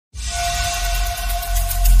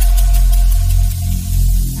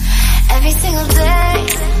single day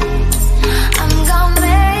I'm gonna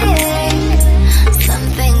make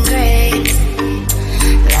something great.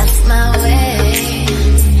 That's my way.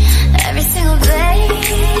 Every single day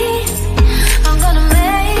I'm gonna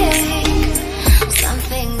make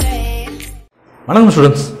something great. வணக்கம்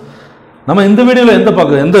students, நம்ம இந்த வீடியோவில் எந்த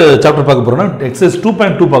chapter பார்க்க போகிறோம்னா எக்ஸசைஸ்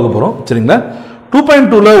 2.2 பார்க்க போகிறோம். சரிங்களா?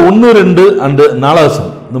 2.2ல 1, 2 அண்ட் 4வது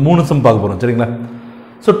சம், இந்த 3 சம் பார்க்க போகிறோம். சரிங்களா?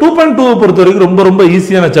 ஸோ 2.2 பொறுத்த வரைக்கும் ரொம்ப ரொம்ப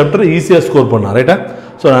ஈஸியான சாப்டர், ஈஸியாக ஸ்கோர் பண்ணலாம். ரைட்டா?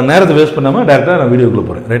 ஸோ நான் நேரத்தை வேஸ்ட் பண்ணாமல் டேரெக்டாக நான் வீடியோக்குள்ளே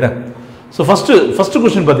போகிறேன். ரைட்டா? ஸோ ஃபஸ்ட்டு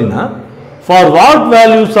கொஸ்டின் பார்த்தீங்கன்னா, for what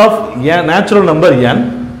values of natural number n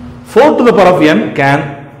 4 to the power of n can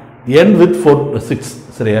n with 6.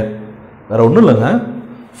 சரியா? வேறு ஒன்றும் இல்லைங்க,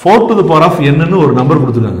 4 to the power of n ன்னு ஒரு நம்பர்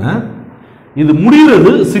கொடுத்துருக்காங்க. இது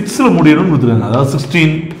முடிகிறது 6ல் முடியணும்னு கொடுத்துருக்காங்க. அதாவது 16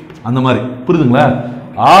 அந்த மாதிரி. புரியுதுங்களா?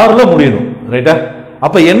 6ல் முடியணும். ரைட்டா?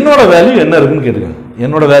 அப்போ என்னோட வேல்யூ என்ன இருக்குன்னு கேட்டுருக்காங்க.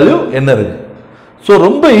 என்னோட வேல்யூ என்ன இருக்கு? ஸோ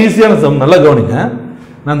ரொம்ப ஈஸியான சம், நல்லா கவனிங்க.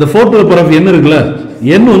 நான் இந்த 4 to the power of n இருக்குல்ல,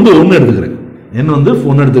 n வந்து 1 எடுத்துக்கிறேன். n வந்து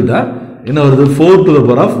 1 எடுத்துக்கிட்டா என்ன வருது? 4 to the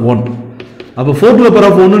power of 1. அப்போ 4 to the power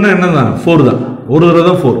of 1ன்னா என்ன தான்? 4 தான். ஒரு தடவை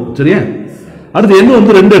தான் 4. சரியா? அடுத்து n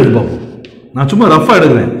வந்து 2 எடுத்து பார்ப்போம். நான் சும்மா ரஃபாக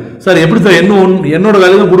எடுக்கிறேன். சார் எப்படி சார் என்னோட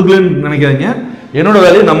வேல்யூ தான் கொடுக்கலன்னு நினைக்காதீங்க. என்னோட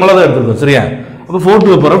வேல்யூ நம்மளாக தான் எடுத்துருக்கோம். சரியா? அப்போ 4 to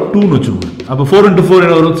the power of 2ன்னு வச்சுக்கோங்க. அப்போ 4 into 4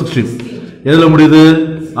 என்ன வரும்? 16. எதில் முடியுது?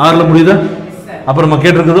 6ல் முடியுதா? அப்போ நம்ம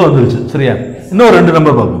கேட்டிருக்கிறது வந்துருச்சு. சரியா? இன்னும் 2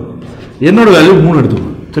 நம்பர் பார்ப்போம். என்னோட வேல்யூ 3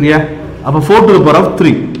 எடுத்துக்கோங்க. சரியா? அப்போ 4 to the power of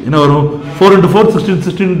 3 என்ன வரும்? 4 into 4 16,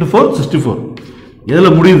 16 into 4 64.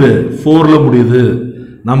 எதில் முடியுது? 4ல் முடியுது.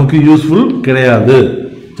 நமக்கு யூஸ்ஃபுல் கிடையாது.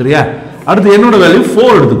 சரியா? அடுத்து என்னோட வேல்யூ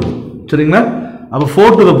 4 எடுத்துக்கோங்க. சரிங்களா? அப்போ 4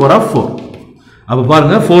 to the power of 4. அப்போ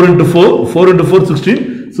பாருங்க, 4 into 4 into 4 16,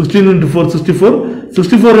 16 into 4 64,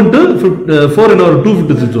 64 into 4 என்ன வரும்?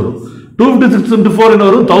 256 வரும். 256 into 4 என்ன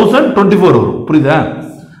வரும்? 1024 வரும். புரியுதா?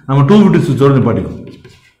 நம்ம 256 வரும் நிப்பாட்டிக்கணும்.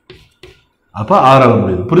 அப்போ 6ஆல்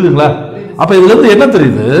முடியுது. புரியுதுங்களா? அப்போ இதுல இருந்து என்ன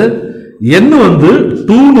தெரியுது? n வந்து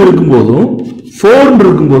 2 இருக்கும்போதும் 4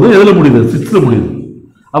 இருக்கும்போதும் எதில் முடியுது? 6ல் முடியுது.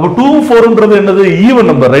 அப்போ 2 4ன்றது என்னது? Even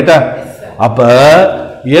number. ரைட்டா? அப்ப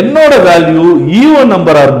என்னோட வேல்யூ ஈவன்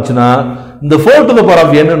நம்பரா இருந்துச்சுன்னா இந்த 4 to the power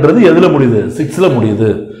of nன்றது எதுல முடியுது? 6ல முடியுது.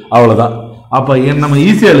 அவ்வளவுதான். அப்ப நம்ம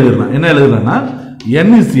ஈஸியா எழுதிடலாம். என்ன எழுதலாம்னா n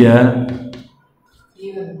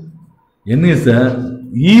is a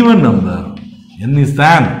even number. n is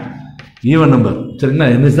an even number. சரிங்களா?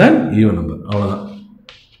 n is an even number. அவ்வளவுதான்.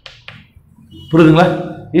 புரியுதுங்களா?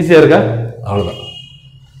 ஈஸியா இருக்கா? அவ்வளவுதான்.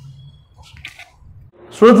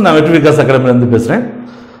 ஸ்டூடெண்ட்ஸ், நான் வெற்றி விகாஸ் அகாடமில இருந்து பேசுறேன்.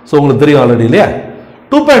 ஸோ உங்களுக்கு தெரியும் ஆல்ரெடி இல்லையா?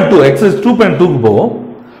 2.2 எக்ஸசைஸ் 2.2க்கு போவோம்.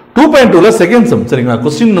 2.2ல செகண்ட் சம். சரிங்களா?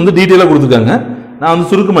 கொஸ்டின் வந்து டீட்டெயிலாக கொடுத்துருக்காங்க. நான் வந்து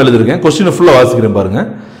சுருக்கமாக எழுதிருக்கேன். கொஸ்டினை ஃபுல்லாக வாசிக்கிறேன் பாருங்க.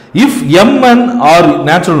 If m and r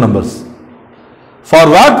natural numbers, for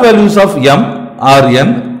what values of m or n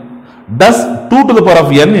does 2 to the power of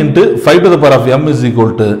n into 5 to the power of m is equal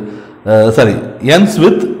to n's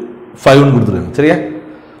with 5 ன்னு கொடுத்துருக்காங்க. சரியா?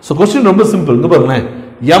 ஸோ கொஸ்டின் ரொம்ப simple. இங்க பாருங்களேன்,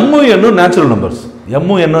 m n natural numbers. m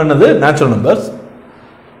n என்னது? Natural numbers.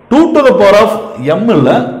 2 to the power of m இல்ல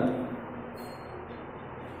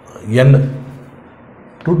n,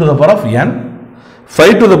 2 to the power of n,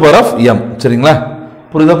 5 to the power of m. சரிங்களா?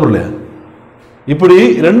 புரியுதா? புரியலையா? இப்படி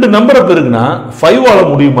 2 நம்பரை பெருக்குனா 5ஆல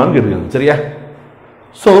முடியுமான்னு கேட்டிருக்காங்க. சரியா?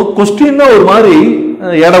 ஸோ கொஸ்டின் ஒரு மாதிரி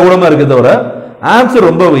ஏடகூடமா இருக்கே தவிர ஆன்சர்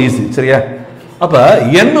ரொம்ப ஈஸி. சரியா? அப்ப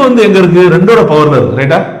n வந்து எங்க இருக்கு? 2ஓட பவர்ல இருக்கு.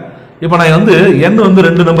 ரைட்டா? இப்போ நான் வந்து n வந்து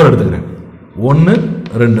 2 நம்பர் எடுத்துக்கிறேன். 1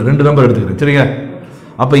 2 நம்பர் எடுத்துக்கிறேன். சரியா?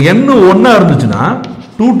 அப்ப n 1 இருந்துச்சுன்னா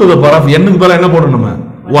 2 to the power of n க்கு பதிலா என்ன போடணும்? நம்ம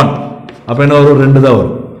 1. அப்ப என்ன வரும்? 2 தான்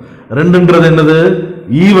வரும். 2ன்றது என்னது?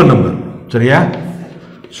 Even number. சரியா?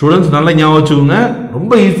 ஸ்டூடெண்ட்ஸ் நல்லா ஞாபகம் வச்சுக்கோங்க.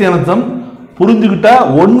 ரொம்ப ஈஸியான சம். புரிஞ்சுக்கிட்டா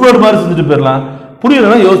ஒன் வேர்ட் மாதிரி செஞ்சுட்டு போயிடலாம்.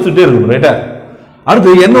 புரியலன்னா யோசிச்சுட்டே இருக்கணும். ரைட்டா? அடுத்து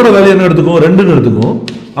என்னோட வேல்யூ என்ன எடுத்துக்கும்? 2ன்னு எடுத்துக்கும்.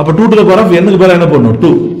 அப்ப 2 to the power of n க்கு பதிலா என்ன போடணும்?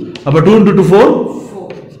 2. அப்ப 2 into 2 4.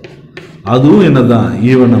 அதுவும் என்னதான்?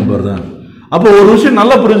 ஈவன் நம்பர் தான். அப்போ ஒரு விஷயம்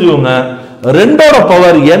நல்லா புரிஞ்சுக்கோங்க, 2ஓட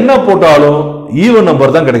பவர் என்ன போட்டாலும் ஈவன்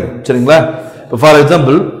நம்பர் தான் கிடைக்கும். சரிங்களா? ஃபார்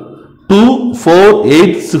எக்ஸாம்பிள் 2 4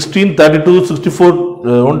 8 16 32 64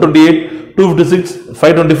 128 256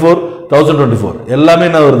 524 1024 எல்லாமே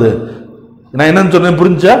என்ன வருது? நான் என்னன்னு சொன்னேன்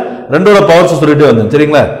புரிஞ்சா? 2ஓட பவர்ஸ் சொல்லிட்டு வந்தேன்.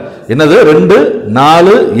 சரிங்களா? என்னது? 2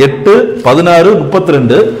 4 8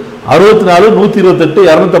 16 32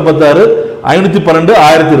 64 128 256 512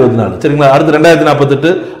 1024. சரிங்களா? அடுத்து 2048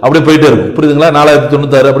 அப்படியே போயிட்டே இருக்கும். புரியுதுங்களா?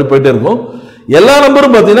 4096 அப்படி போயிட்டே இருக்கும். எல்லா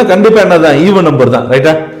நம்பரும் பார்த்தீங்கன்னா கண்டிப்பா என்னதான்? ஈவன் நம்பர் தான்.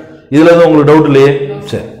 ரைட்டா? இதுல எதுவும் உங்களுக்கு டவுட் இல்லையே?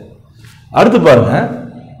 சரி, அடுத்து பாருங்க.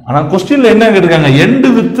 ஆனா கொஸ்டின்ல என்ன கேட்டிருக்காங்க? எண்ட்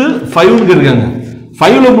வித் 5 கேட்டிருக்காங்க.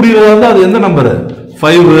 5ல முடியறதா இருந்தா அது எந்த நம்பர்?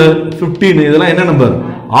 5 15 இதெல்லாம் என்ன நம்பர்?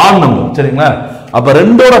 Add number. சரிங்களா? அப்ப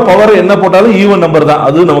ரெண்டோட பவர் என்ன போட்டாலும் ஈவன் நம்பர் தான்,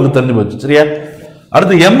 அது நமக்கு தெரிஞ்சு போச்சு. சரியா?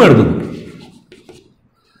 அடுத்து m எடுத்துக்கணும்.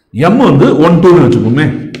 m வந்து 1 2 னு வெச்சுக்குமே.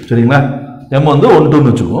 சரிங்களா? m வந்து 1 2 னு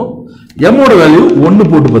வெச்சுக்கோ. m ஓட வேல்யூ 1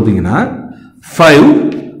 போட்டு பாத்தீங்கன்னா 5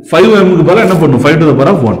 5 m க்கு பதிலா என்ன பண்ணும்? 5 to the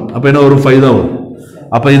power of 1. அப்ப என்ன வரும்? 5 தான் வரும்.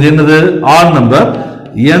 அப்ப இது என்னது? Add number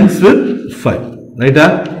ends with 5. ரைட்டா?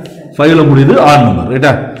 5 ல முடியுது ஆட் நம்பர்.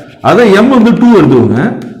 ரைட்டா? அத m வந்து 2 எடுத்துங்க.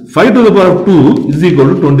 5 to the power of 2 is equal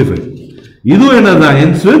to 25. இதுவும் என்னதான்?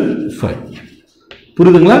 ends with 5.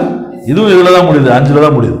 புரியுதுங்களா? இதுவும் இதுல தான் முடியுது, 5 ல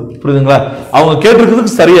தான் முடியுது. புரியுதுங்களா? அவங்க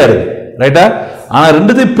கேட்டிருக்கிறதுக்கு சரியா இருக்கு. ரைட்டா? ஆனா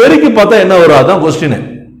ரெண்டுத்தையும் பெருக்கி பார்த்தா என்ன வரும்? அதான் क्वेश्चन.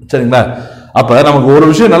 சரிங்களா? அப்ப நமக்கு ஒரு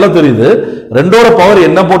விஷயம் நல்லா தெரியுது. ரெண்டோட பவர்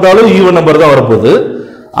என்ன போட்டாலும் ஈவன் நம்பர் தான் வரப்போகுது.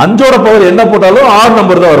 5ஓட பவர் என்ன போட்டாலும் ஆட்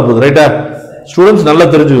நம்பர் தான் வரப்போகுது. ரைட்டா? ஸ்டூடண்ட்ஸ் நல்லா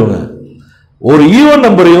தெரிஞ்சுக்கோங்க. ஒரு ஈவன்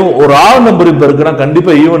நம்பரையும் ஒரு ஆட் நம்பரையும் பெருக்கினா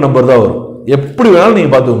கண்டிப்பா ஈவன் நம்பர் தான் வரும். எப்படி வேணாலும்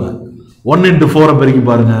நீங்க பாத்துக்கோங்க. 1 into 4 பெருக்கி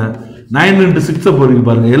பாருங்க, 9 into 6 பெருக்கி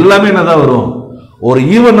பாருங்க, எல்லாமே என்னதான் வரும்? ஒரு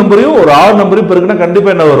ஈவன் நம்பரையும் ஒரு ஆட் நம்பரையும் பெருக்கினா கண்டிப்பா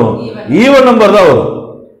என்ன வரும்? ஈவன் நம்பர் தான் வரும்.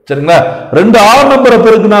 சரிங்களா? ரெண்டு ஆட் நம்பரை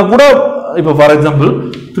பெருக்கினா கூட, இப்ப ஃபார் எக்ஸாம்பிள்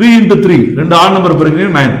 3 into 3 ரெண்டு ஆட் நம்பர்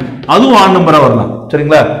பெருக்கினா 9, அதுவும் ஆட் நம்பரா வரலாம்.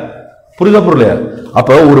 சரிங்களா? புரியுதா புரியலையா?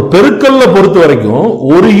 அப்ப ஒரு பெருக்கல்ல பொறுத்த வரைக்கும்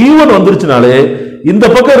ஒரு ஈவன் வந்துருச்சுனாலே இந்த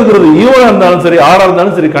பக்கம் இருக்கிறது ஈவனா இருந்தாலும் சரி ஆடா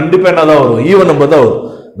இருந்தாலும் சரி கண்டிப்பா என்னதான் வரும்? ஈவன் நம்பர் தான் வரும்.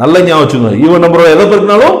 நல்ல ஞாபகம் வச்சுக்கோங்க. ஈவன் நம்பரோட எதை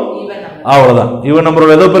பெருக்கினாலும் அவ்வளவுதான். ஈவன்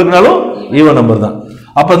நம்பரோட எதை பெருக்கினாலும் ஈவன் நம்பர் தான்.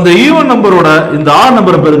 அப்ப இந்த ஈவன் நம்பரோட இந்த ஆட்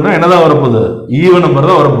நம்பரை பெருக்கினா என்னதான் வரப்போகுது? ஈவன் நம்பர்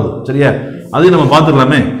தான் வரப்போகுது. சரியா? அதையும் நம்ம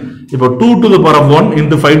பார்த்துக்கலாமே. இப்போ 2 to the power of 1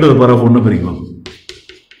 into 5 to the power of 1 பெருக்கலாம்.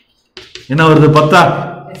 என்ன வருது? 10.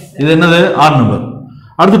 இது என்னது? Add number.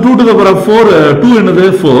 அடுத்து 2 to the power of 4 2 என்னது?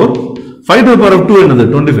 4. 5 to the power of 2 என்னது?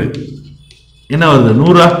 25. என்ன வருது?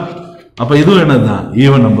 100. அப்ப இதுவும் என்னதுதான்?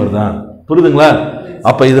 ஈவன் நம்பர் தான். புரியுதுங்களா?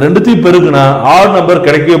 அப்ப இது ரெண்டுத்தையும் பெருக்குனா ஆட் நம்பர்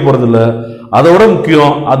கிடைக்கவே போறது இல்ல. அதோட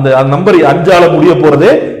முக்கியம் அந்த நம்பர் 5ஆல முடிய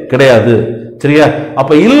போறதே கிடையாது. சரியா?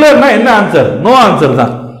 அப்ப இல்லன்னா என்ன ஆன்சர்? நோ ஆன்சர்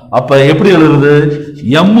தான். அப்ப எப்படி எழுதுறது?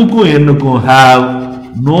 m க்கும் n க்கும் have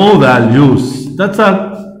no values. That's all.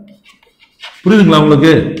 புரியுதுங்களா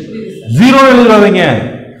உங்களுக்கு? 0 எழுதுறாதீங்க.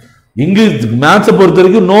 இங்க மேத்ஸ் பொறுத்த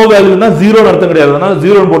வரைக்கும் நோ வேல்யூனா 0 அர்த்தம் கிடையாது. அதனால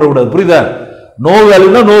 0 போட கூடாது. புரியுதா? நோ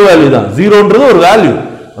வேல்யூனா நோ வேல்யூ தான். 0ன்றது ஒரு வேல்யூ.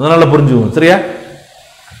 அதனால புரிஞ்சுக்கோங்க. சரியா?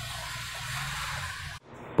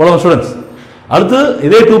 போலாம் ஸ்டூடண்ட்ஸ். அடுத்து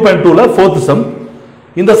இதே 2.2ல 4th சம்.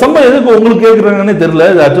 இந்த சம் எதுக்கு உங்களுக்கு கேக்குறாங்கன்னே தெரியல.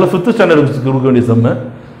 இது ஆக்சுவலா 5th ஸ்டாண்டர்ட் கொடுக்க வேண்டிய சம்.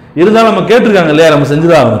 இருந்தாலும் நம்ம கேட்டிருக்காங்க இல்லையா, நம்ம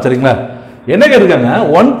செஞ்சுதான் ஆகணும். சரிங்களா? என்ன கேட்டிருக்காங்க?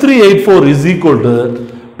 1384 is equal to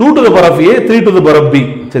 2 to the power of a 3 to the power of b.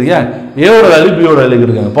 சரியா? a ஓட வேல்யூ b ஓட வேல்யூ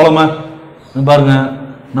கேட்டிருக்காங்க. போலாமா? பாருங்க,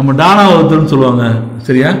 நம்ம டானா வகுத்தல்னு சொல்லுவாங்க.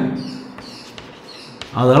 சரியா?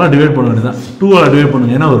 அதெல்லாம் டிவைட் பண்ண வேண்டியதான். 2 ஆல டிவைட்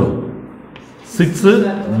பண்ணுங்க. என்ன வரும்? 6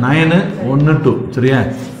 9 1 2. சரியா?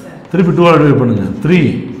 திருப்பி 2 ஆல டிவைட் பண்ணுங்க. 3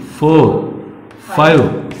 4 5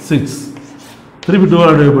 6. திருப்பி 2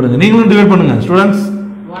 ஆல டிவைட் பண்ணுங்க. நீங்களும் டிவைட் பண்ணுங்க ஸ்டூடண்ட்ஸ்.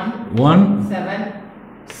 1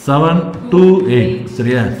 7 2 8.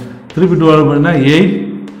 சரியா? திருப்பி 2 ஆல பண்ணா 8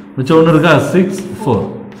 மிச்சம் 1 இருக்கா? 6 4.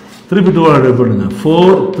 திருப்பி 2 ஆல டிவைட் பண்ணுங்க.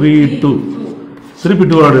 4 3 2. திருப்பி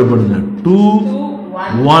 2 ஆல டிவைட் பண்ணுங்க. 2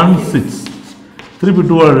 1 6. திருப்பி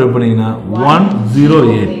 2 ஆல டிவைட் பண்ணீங்கன்னா 1 0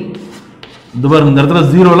 8. இந்த பாருங்க, இந்த இடத்துல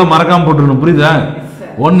 0 எல்லாம் மறக்காம போட்டுறணும். புரியுதா?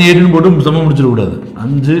 1 8 போட்டு சம முடிச்சிட கூடாது.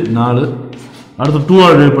 5 4. அடுத்து 2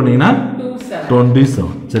 ஆல டிவைட் பண்ணீங்கன்னா 27.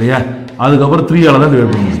 சரியா? அதுக்கப்புறம் 3 ஆல தான்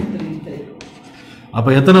டிவைட் பண்ணுங்க. அப்ப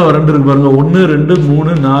எத்தனை 2 இருக்கு பாருங்க? 1 2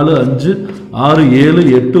 3 4 5 6 7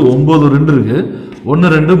 8 9 2 இருக்கு.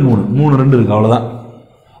 1 2 3 3 2 இருக்கு. அவ்வளவுதான்.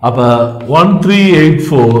 அப்ப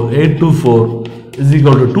 1384 824 is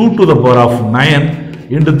equal to 2 to the power of 9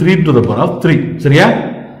 into 3 to the power of 3. சரியா?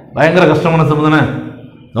 பயங்கர கஷ்டமான சம் தானே?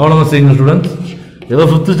 கவனமா செய்யுங்க ஸ்டூடண்ட்ஸ். ஏதோ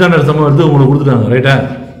 5th ஸ்டாண்டர்ட் சம் எடுத்து உங்களுக்கு கொடுத்துட்டாங்க. ரைட்டா?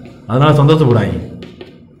 அதனால சந்தோஷப்படாங்க.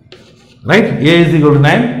 Right? a is equal to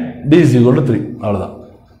 9, b is equal to 3. அவ்வளவுதான்.